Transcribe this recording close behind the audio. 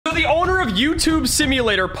owner of YouTube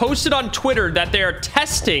Simulator posted on Twitter that they are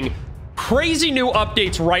testing crazy new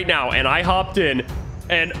updates right now, and I hopped in,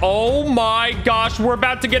 and oh my gosh, we're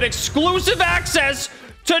about to get exclusive access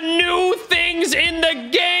to new things in the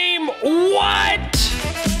game. What?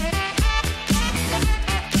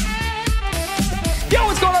 Yo,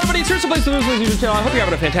 what's going on, everybody? It's RussoPlays, the RussoPlays YouTube channel. I hope you're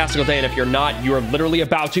having a fantastical day, and if you're not, you're literally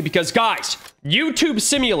about to, because guys, YouTube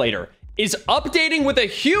Simulator is updating with a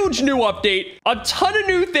huge new update, a ton of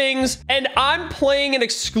new things, and I'm playing an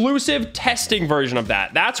exclusive testing version of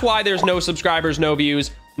that. That's why there's no subscribers, no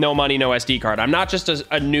views, no money, no SD card. I'm not just a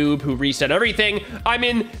noob who reset everything. I'm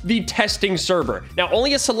in the testing server. Now,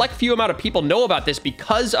 only a select few amount of people know about this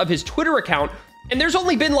because of his Twitter account, and there's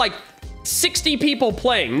only been like 60 people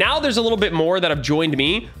playing. Now there's a little bit more that have joined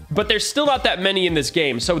me, but there's still not that many in this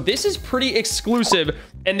game. So this is pretty exclusive,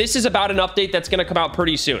 and this is about an update that's gonna come out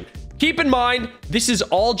pretty soon. Keep in mind, this is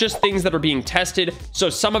all just things that are being tested, so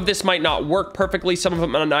some of this might not work perfectly, some of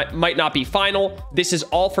it might not be final. This is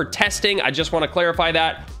all for testing. I just want to clarify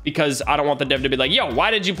that because I don't want the dev to be like, yo, why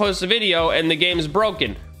did you post a video and the game's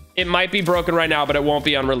broken? It might be broken right now, but it won't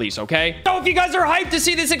be on release, okay? So if you guys are hyped to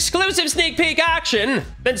see this exclusive sneak peek action,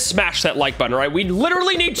 then smash that like button, all right? We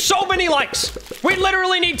literally need so many likes. We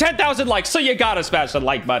literally need 10,000 likes, so you gotta smash that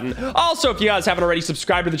like button. Also, if you guys haven't already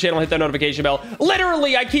subscribed to the channel, hit that notification bell.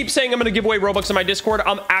 Literally, I keep saying I'm gonna give away Robux in my Discord.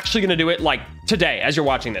 I'm actually gonna do it like today as you're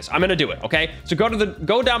watching this. I'm gonna do it, okay? So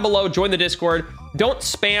go down below, join the Discord. Don't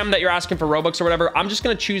spam that you're asking for Robux or whatever. I'm just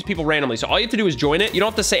gonna choose people randomly. So all you have to do is join it. You don't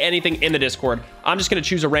have to say anything in the Discord. I'm just gonna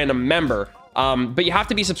choose a random member. But you have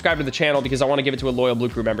to be subscribed to the channel because I want to give it to a loyal Blue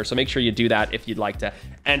Crew member. So make sure you do that if you'd like to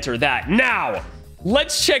enter that. Now,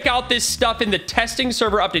 let's check out this stuff in the testing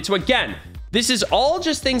server update. So again, this is all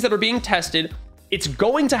just things that are being tested. It's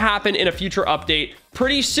going to happen in a future update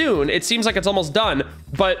pretty soon. It seems like it's almost done,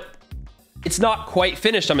 but it's not quite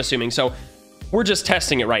finished, I'm assuming. So we're just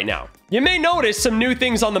testing it right now. You may notice some new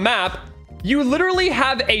things on the map. You literally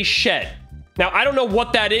have a shed. Now, I don't know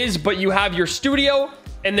what that is, but you have your studio,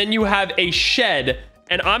 and then you have a shed,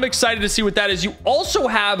 and I'm excited to see what that is. You also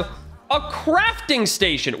have a crafting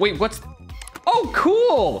station. Wait, what's... Oh,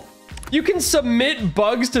 cool. You can submit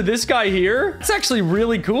bugs to this guy here. It's actually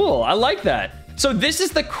really cool. I like that. So this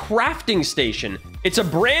is the crafting station. It's a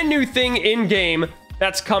brand new thing in-game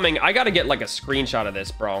that's coming. I gotta get like a screenshot of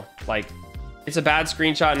this, bro. Like, it's a bad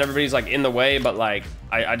screenshot and everybody's like in the way, but like,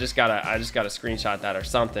 I just gotta screenshot that or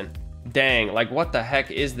something. Dang, like what the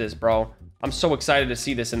heck is this, bro? I'm so excited to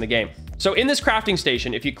see this in the game. So in this crafting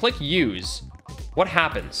station, if you click use, what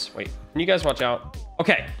happens? Wait, can you guys watch out?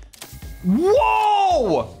 Okay.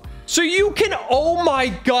 Whoa! So you can, oh my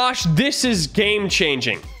gosh, this is game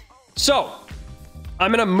changing. So I'm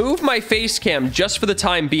gonna move my face cam just for the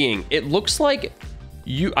time being. It looks like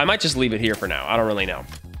I might just leave it here for now. I don't really know.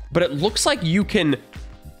 But it looks like you can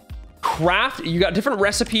craft, you got different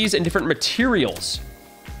recipes and different materials.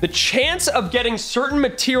 The chance of getting certain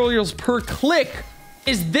materials per click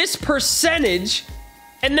is this percentage.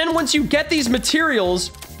 And then once you get these materials,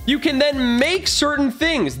 you can then make certain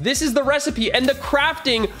things. This is the recipe, and the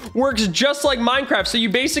crafting works just like Minecraft. So you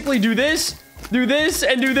basically do this,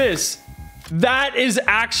 and do this. That is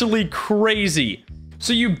actually crazy.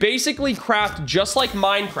 So you basically craft just like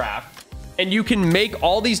Minecraft, and you can make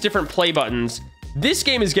all these different play buttons. This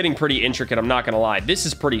game is getting pretty intricate, I'm not gonna lie. This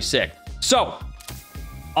is pretty sick. So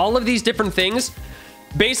all of these different things,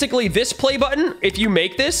 basically this play button, if you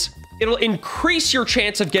make this, it'll increase your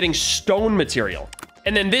chance of getting stone material.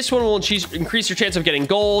 And then this one will increase your chance of getting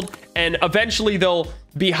gold, and eventually they'll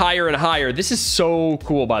be higher and higher. This is so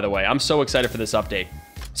cool, by the way. I'm so excited for this update.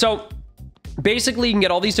 So basically you can get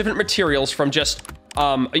all these different materials from just,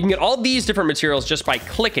 you can get all these different materials just by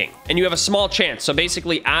clicking, and you have a small chance. So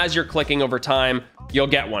basically as you're clicking over time, you'll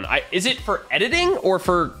get one. Is it for editing or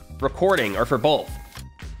for recording or for both?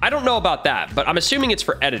 I don't know about that, but I'm assuming it's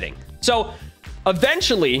for editing. So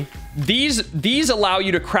eventually, these allow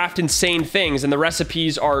you to craft insane things, and the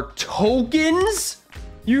recipes are tokens.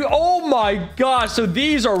 Oh my gosh, so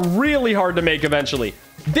these are really hard to make eventually.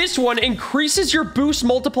 This one increases your boost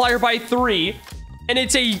multiplier by 3, and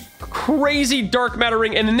it's a crazy dark matter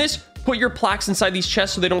ring. And then this, put your plaques inside these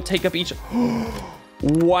chests so they don't take up each.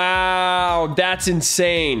 Wow, that's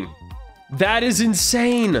insane. That is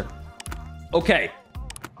insane. Okay.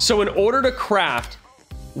 So in order to craft,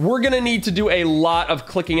 we're gonna need to do a lot of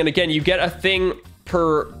clicking. And again, you get a thing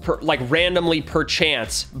like randomly per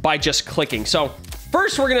chance by just clicking. So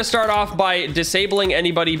first, we're gonna start off by disabling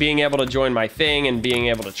anybody being able to join my thing and being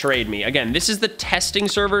able to trade me. Again, this is the testing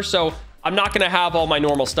server, so I'm not gonna have all my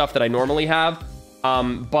normal stuff that I normally have.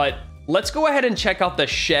 But let's go ahead and check out the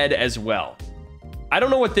shed as well. I don't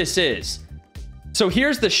know what this is. So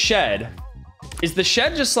here's the shed. Is the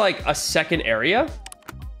shed just like a second area?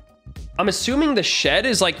 I'm assuming the shed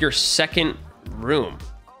is like your second room.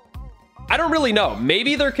 I don't really know.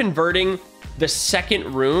 Maybe they're converting the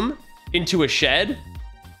second room into a shed.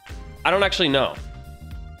 I don't actually know.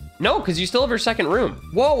 No, because you still have your second room.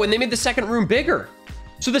 Whoa, and they made the second room bigger.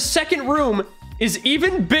 So the second room is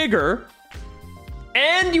even bigger,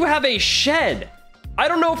 and you have a shed. I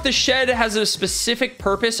don't know if the shed has a specific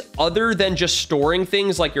purpose other than just storing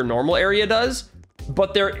things like your normal area does,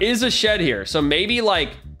 but there is a shed here. So maybe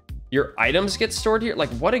like your items get stored here. Like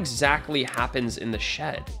what exactly happens in the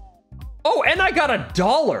shed? Oh, and I got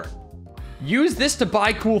 $1. Use this to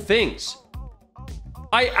buy cool things.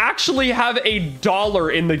 I actually have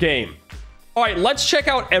 $1 in the game. All right, let's check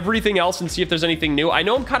out everything else and see if there's anything new. I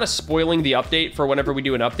know I'm kind of spoiling the update for whenever we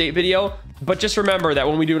do an update video, but just remember that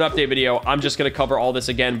when we do an update video, I'm just going to cover all this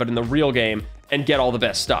again, but in the real game and get all the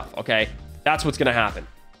best stuff, okay? That's what's going to happen.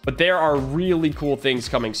 But there are really cool things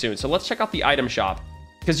coming soon. So let's check out the item shop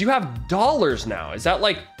because you have dollars now. Is that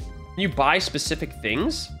like you buy specific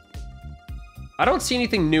things? I don't see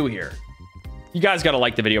anything new here. You guys got to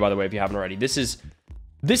like the video, by the way, if you haven't already. This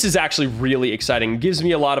is actually really exciting. It gives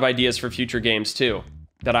me a lot of ideas for future games too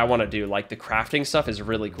that I want to do. Like the crafting stuff is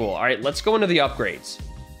really cool. All right, let's go into the upgrades.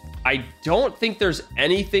 I don't think there's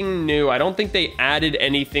anything new. I don't think they added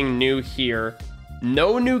anything new here.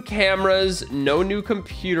 No new cameras, no new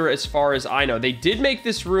computer as far as I know. They did make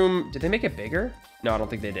this room. Did they make it bigger? No, I don't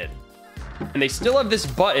think they did. And they still have this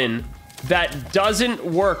button that doesn't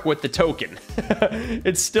work with the token.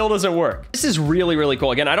 It still doesn't work. This is really, really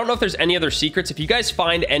cool. Again, I don't know if there's any other secrets. If you guys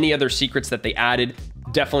find any other secrets that they added,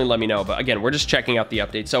 definitely let me know. But again, we're just checking out the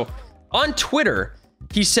update. So on Twitter,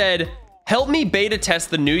 he said, help me beta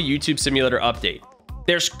test the new YouTube simulator update.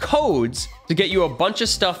 There's codes to get you a bunch of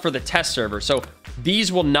stuff for the test server. So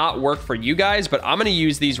these will not work for you guys, but I'm going to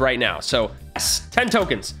use these right now. So yes, 10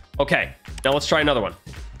 tokens. Okay, now let's try another one.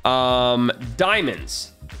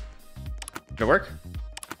 Diamonds. Did it work?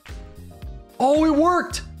 Oh, it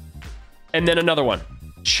worked. And then another one.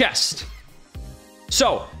 Chest.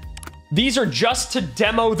 So these are just to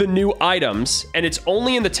demo the new items, and it's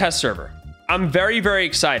only in the test server. I'm very, very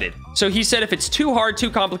excited. So he said if it's too hard,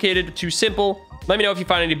 too complicated, too simple, let me know if you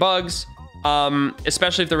find any bugs,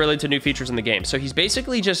 especially if they're related to new features in the game. So he's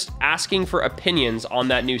basically just asking for opinions on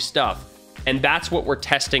that new stuff, and that's what we're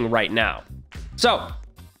testing right now. So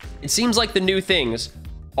it seems like the new things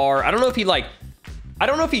are, I don't know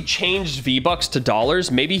if he changed V-Bucks to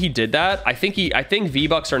dollars. Maybe he did that. I think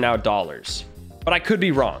V-Bucks are now dollars, but I could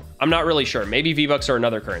be wrong. I'm not really sure. Maybe V-Bucks are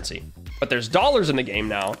another currency, but there's dollars in the game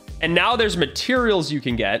now. And now there's materials you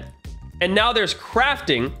can get. And now there's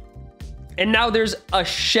crafting. And now there's a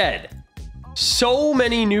shed. So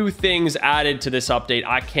many new things added to this update.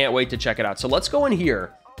 I can't wait to check it out. So let's go in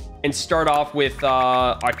here and start off with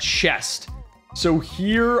our chest. So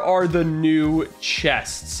here are the new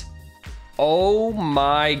chests. Oh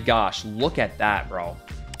my gosh, look at that, bro.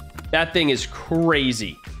 That thing is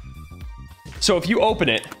crazy. So if you open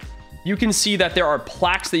it, you can see that there are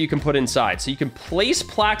plaques that you can put inside. So you can place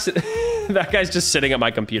plaques. That guy's just sitting at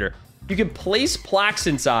my computer. You can place plaques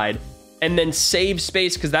inside and then save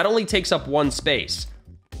space because that only takes up one space.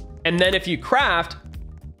 And then if you craft,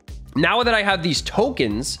 now that I have these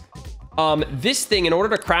tokens, this thing, in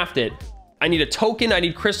order to craft it, I need a token, I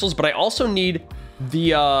need crystals, but I also need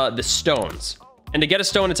the stones. And to get a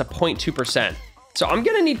stone, it's a 0.2%. So I'm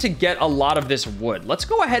gonna need to get a lot of this wood. Let's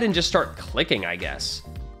go ahead and just start clicking, I guess.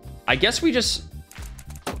 I guess we just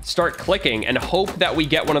start clicking and hope that we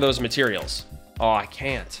get one of those materials. Oh, I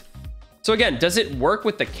can't. So again, does it work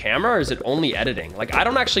with the camera or is it only editing? Like, I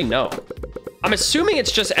don't actually know. I'm assuming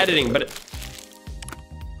it's just editing, but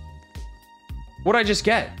what'd I just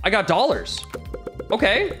get? I got dollars.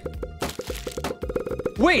 Okay.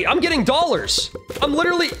 Wait, I'm getting dollars.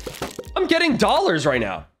 I'm getting dollars right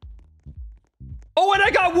now. Oh, and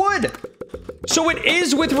I got wood. So it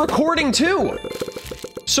is with recording too.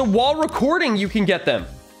 So while recording, you can get them.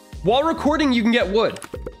 While recording, you can get wood.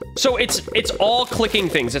 So it's all clicking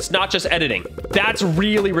things. It's not just editing. That's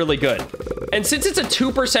really, really good. And since it's a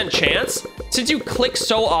 2% chance, since you click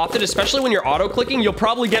so often, especially when you're auto-clicking, you'll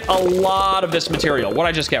probably get a lot of this material. What'd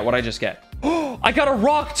I just get? What'd I just get? Oh, I got a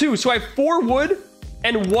rock too. So I have 4 wood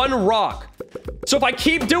and 1 rock. So if I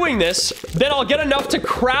keep doing this, then I'll get enough to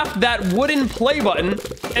craft that wooden play button,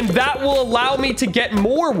 and that will allow me to get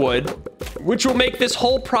more wood, which will make this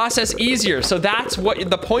whole process easier. So that's what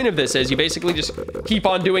the point of this is. You basically just keep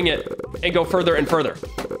on doing it and go further and further.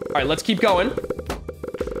 All right, let's keep going.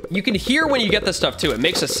 You can hear when you get this stuff too. It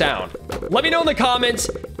makes a sound. Let me know in the comments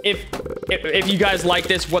if if you guys like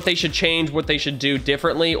this, what they should change, what they should do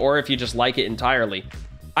differently, or if you just like it entirely.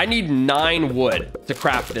 I need 9 wood to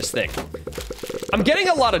craft this thing. I'm getting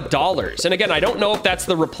a lot of dollars. And again, I don't know if that's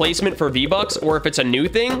the replacement for V-Bucks or if it's a new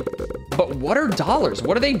thing, but what are dollars?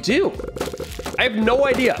 What do they do? I have no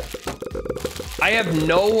idea. I have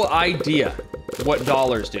no idea what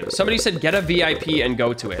dollars do. Somebody said, get a VIP and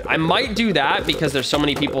go to it. I might do that because there's so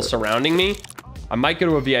many people surrounding me. I might go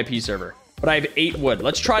to a VIP server, but I have 8 wood.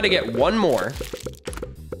 Let's try to get one more.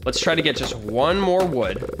 Let's try to get just one more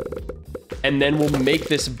wood. And then we'll make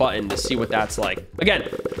this button to see what that's like. Again,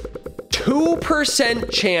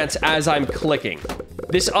 2% chance as I'm clicking.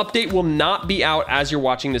 This update will not be out as you're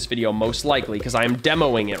watching this video, most likely, because I am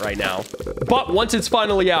demoing it right now. But once it's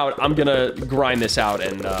finally out, I'm gonna grind this out,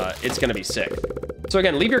 and it's gonna be sick. So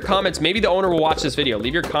again, leave your comments. Maybe the owner will watch this video.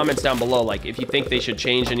 Leave your comments down below, like if you think they should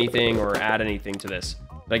change anything or add anything to this.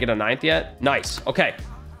 Did I get a 9th yet? Nice. Okay.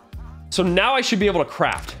 So now I should be able to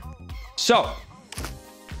craft. So...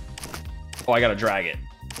 oh, I gotta drag it.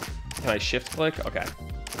 Can I shift click? Okay.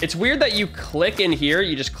 It's weird that you click in here,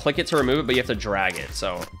 you just click it to remove it, but you have to drag it.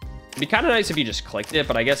 So it'd be kind of nice if you just clicked it,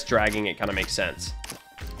 but I guess dragging it kind of makes sense.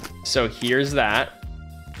 So here's that.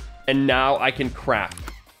 And now I can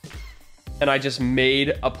craft. And I just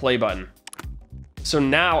made a play button. So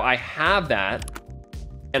now I have that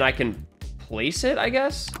and I can place it, I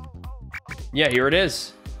guess. Yeah, here it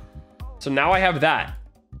is. So now I have that.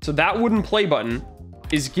 So that wooden play button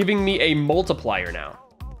is giving me a multiplier now.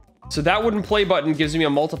 So that wooden play button gives me a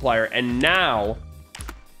multiplier. And now,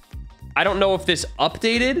 I don't know if this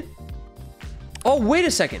updated. Oh, wait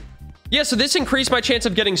a second. Yeah, so this increased my chance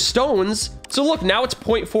of getting stones. So look, now it's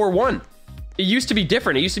 0.41. It used to be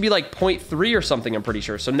different. It used to be like 0.3 or something, I'm pretty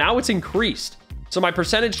sure. So now it's increased. So my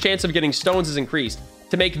percentage chance of getting stones is increased.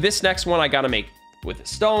 To make this next one, I gotta make with the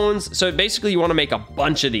stones. So basically you wanna make a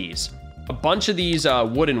bunch of these. A bunch of these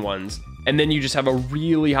wooden ones. And then you just have a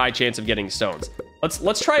really high chance of getting stones.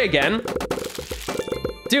 Let's try again.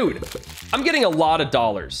 Dude, I'm getting a lot of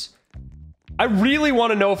dollars. I really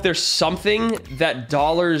want to know if there's something that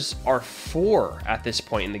dollars are for at this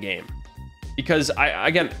point in the game. Because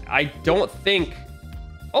I don't think...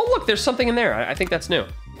 oh, look, there's something in there. I think that's new.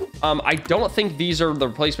 I don't think these are the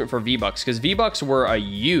replacement for V-Bucks, because V-Bucks were a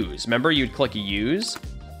use. Remember, you'd click use?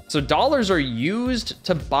 So dollars are used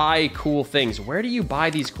to buy cool things. Where do you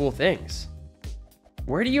buy these cool things?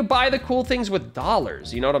 Where do you buy the cool things with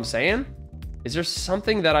dollars? You know what I'm saying? Is there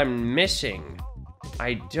something that I'm missing?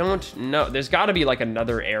 I don't know. There's got to be like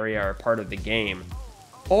another area or part of the game.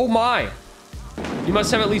 Oh my. You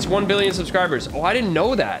must have at least 1 billion subscribers. Oh, I didn't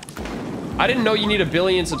know that. I didn't know you need 1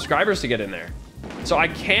 billion subscribers to get in there. So I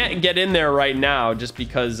can't get in there right now just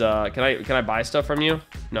because, can I buy stuff from you?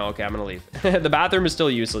 No, okay, I'm gonna leave. The bathroom is still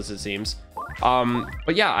useless, it seems.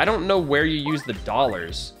 But yeah, I don't know where you use the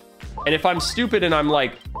dollars. And if I'm stupid and I'm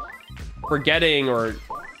like forgetting or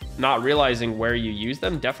not realizing where you use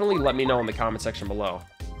them, definitely let me know in the comment section below.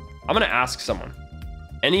 I'm gonna ask someone.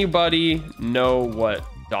 Anybody know what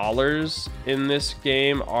dollars in this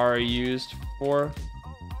game are used for?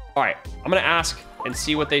 All right, I'm gonna ask and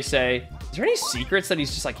see what they say. Is there any secrets that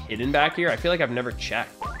he's just like hidden back here? I feel like I've never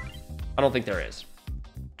checked. I don't think there is.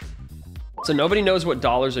 So nobody knows what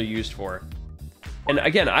dollars are used for. And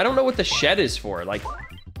again, I don't know what the shed is for. Like,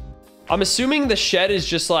 I'm assuming the shed is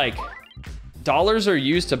just like, dollars are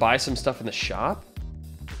used to buy some stuff in the shop.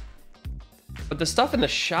 But the stuff in the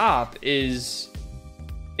shop is,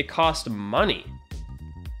 it costs money.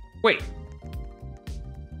 Wait.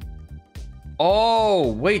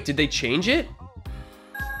 Oh, wait, did they change it?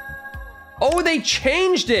 Oh, they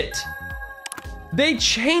changed it. They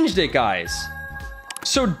changed it, guys.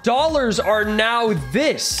 So dollars are now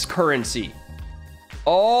this currency.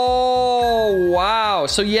 Oh, wow.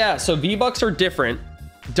 So yeah, so V-Bucks are different.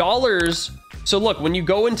 Dollars, so look, when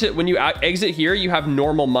you exit here, you have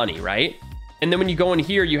normal money, right? And then when you go in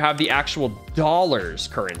here, you have the actual dollars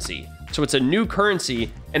currency. So it's a new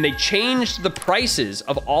currency, and they changed the prices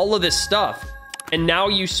of all of this stuff. And now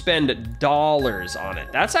you spend dollars on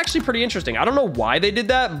it. That's actually pretty interesting. I don't know why they did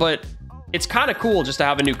that, but it's kind of cool just to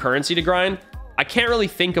have a new currency to grind. I can't really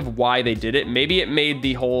think of why they did it. Maybe it made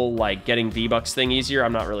the whole like getting V-Bucks thing easier.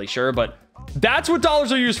 I'm not really sure, but that's what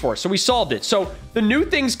dollars are used for. So we solved it. So the new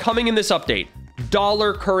things coming in this update,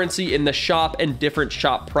 dollar currency in the shop and different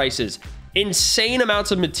shop prices, insane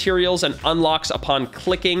amounts of materials and unlocks upon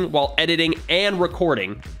clicking while editing and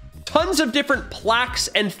recording, tons of different plaques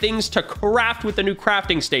and things to craft with the new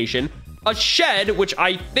crafting station, a shed, which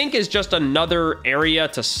I think is just another area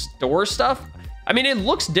to store stuff. I mean, it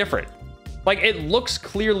looks different. Like, it looks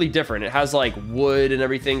clearly different. It has like wood and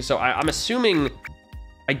everything. So I'm assuming,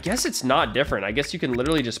 I guess it's not different. I guess you can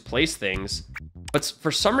literally just place things, but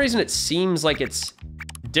for some reason it seems like it's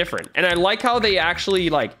different. And I like how they actually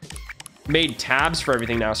like made tabs for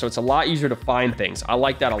everything now, so it's a lot easier to find things. I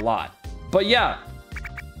like that a lot. But yeah,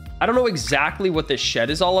 I don't know exactly what this shed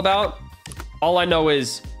is all about. All I know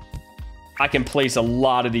is I can place a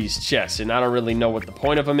lot of these chests, and I don't really know what the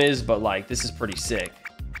point of them is, but like, this is pretty sick.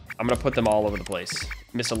 I'm gonna put them all over the place.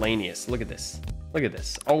 Miscellaneous. Look at this. Look at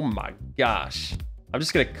this. Oh my gosh. I'm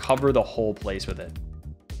just gonna cover the whole place with it.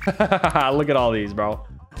 Look at all these, bro.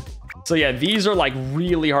 So yeah, these are like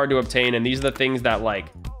really hard to obtain, and these are the things that like,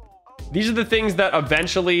 these are the things that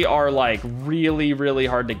eventually are like really, really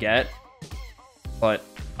hard to get. But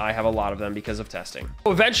I have a lot of them because of testing.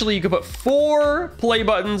 Eventually you could put 4 play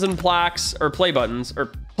buttons and plaques, or play buttons,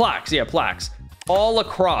 or plaques, yeah, plaques, all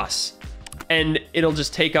across, and it'll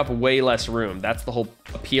just take up way less room. That's the whole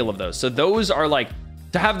appeal of those. So those are like,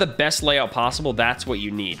 to have the best layout possible, that's what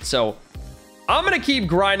you need. So I'm gonna keep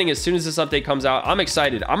grinding as soon as this update comes out. I'm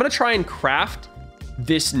excited. I'm gonna try and craft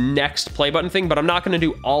this next play button thing, but I'm not gonna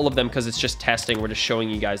do all of them because it's just testing. We're just showing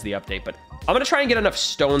you guys the update, but I'm gonna try and get enough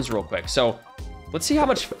stones real quick. So let's see how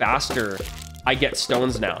much faster I get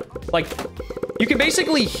stones now. Like, you can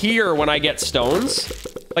basically hear when I get stones.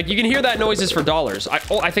 Like, you can hear that noise is for dollars.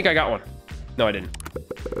 Oh, I think I got one. No, I didn't.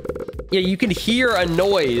 Yeah, you can hear a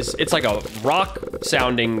noise. It's like a rock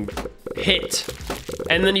sounding hit.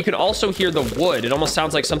 And then you can also hear the wood. It almost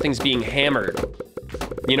sounds like something's being hammered.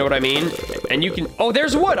 You know what I mean? And you can, oh,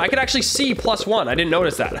 there's wood. I could actually see +1. I didn't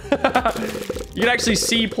notice that. You can actually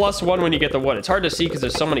see +1 when you get the wood. It's hard to see because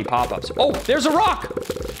there's so many pop-ups. Oh, there's a rock.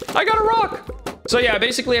 I got a rock. So yeah, I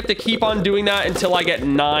basically have to keep on doing that until I get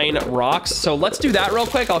 9 rocks. So let's do that real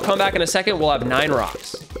quick. I'll come back in a second. We'll have 9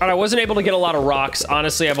 rocks. All right, I wasn't able to get a lot of rocks.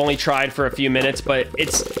 Honestly, I've only tried for a few minutes, but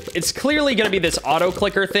it's clearly going to be this auto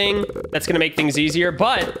clicker thing that's going to make things easier.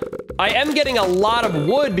 But I am getting a lot of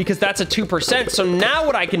wood because that's a 2%. So now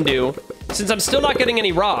what I can do, since I'm still not getting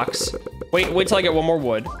any rocks, wait till I get 1 more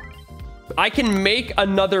wood. I can make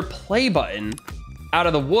another play button out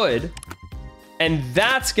of the wood, and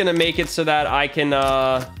that's gonna make it so that I can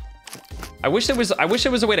I wish there was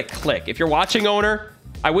a way to click. If you're watching, owner,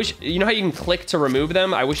 I wish, you know how you can click to remove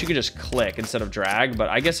them? I wish you could just click instead of drag, but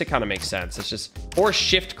I guess it kind of makes sense. It's just, or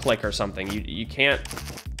shift click or something. You can't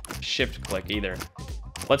shift click either.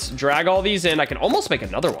 Let's drag all these in. I can almost make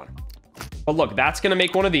another one. But look, that's gonna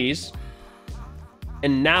make one of these.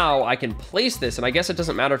 And now I can place this, and I guess it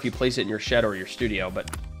doesn't matter if you place it in your shed or your studio, but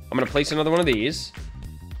I'm gonna place another one of these.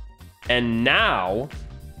 And now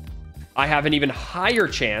I have an even higher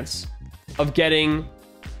chance of getting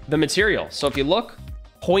the material. So if you look,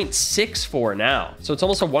 0.64 now. So it's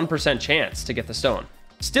almost a 1% chance to get the stone.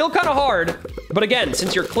 Still kind of hard, but again,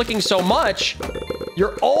 since you're clicking so much,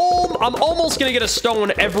 I'm almost gonna get a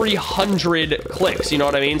stone every 100 clicks, you know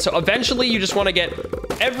what I mean? So eventually you just wanna get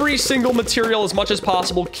every single material as much as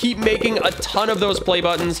possible, keep making a ton of those play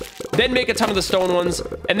buttons, then make a ton of the stone ones,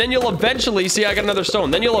 and then you'll eventually, see, I got another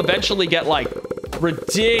stone, then you'll eventually get like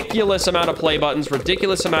ridiculous amount of play buttons,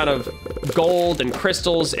 ridiculous amount of gold and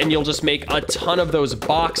crystals, and you'll just make a ton of those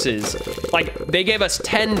boxes. Like, they gave us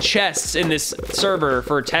 10 chests in this server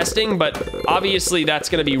for testing, but obviously that's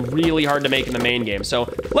going to be really hard to make in the main game. So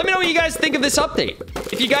let me know what you guys think of this update.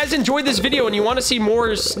 If you guys enjoyed this video and you want to see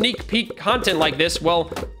more sneak peek content like this,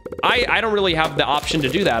 well, I don't really have the option to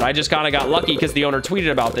do that. I just kind of got lucky because the owner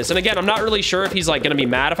tweeted about this. And again, I'm not really sure if he's like going to be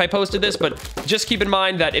mad if I posted this, but just keep in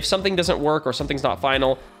mind that if something doesn't work or something's not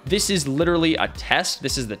final, this is literally a test.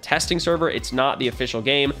 This is the testing server. It's not the official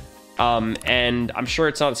game. And I'm sure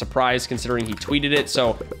it's not a surprise considering he tweeted it.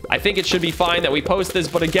 So I think it should be fine that we post this.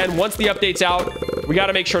 But again, once the update's out, we got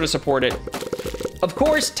to make sure to support it. Of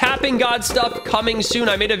course, tapping God stuff coming soon.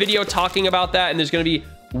 I made a video talking about that, and there's going to be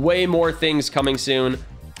way more things coming soon.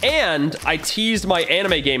 And I teased my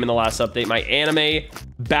anime game in the last update, my anime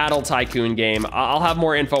battle tycoon game. I'll have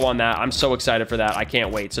more info on that. I'm so excited for that. I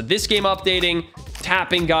can't wait. So this game updating,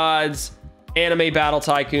 tapping gods, anime battle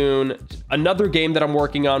tycoon, another game that I'm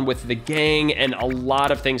working on with the gang, and a lot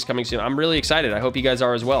of things coming soon. I'm really excited. I hope you guys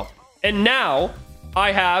are as well. And now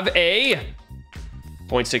I have a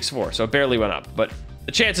 0.64, so it barely went up, but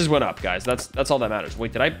the chances went up, guys. That's all that matters.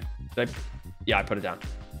 Wait, did I? Yeah, I put it down.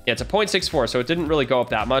 Yeah, it's a 0.64, so it didn't really go up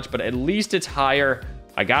that much, but at least it's higher.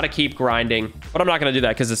 I gotta keep grinding, but I'm not gonna do that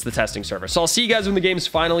because it's the testing server. So I'll see you guys when the game's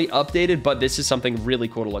finally updated, but this is something really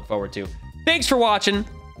cool to look forward to. Thanks for watching.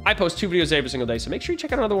 I post 2 videos every single day, so make sure you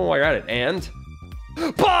check out another one while you're at it, and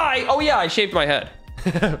bye! Oh yeah, I shaved my head.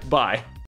 Bye.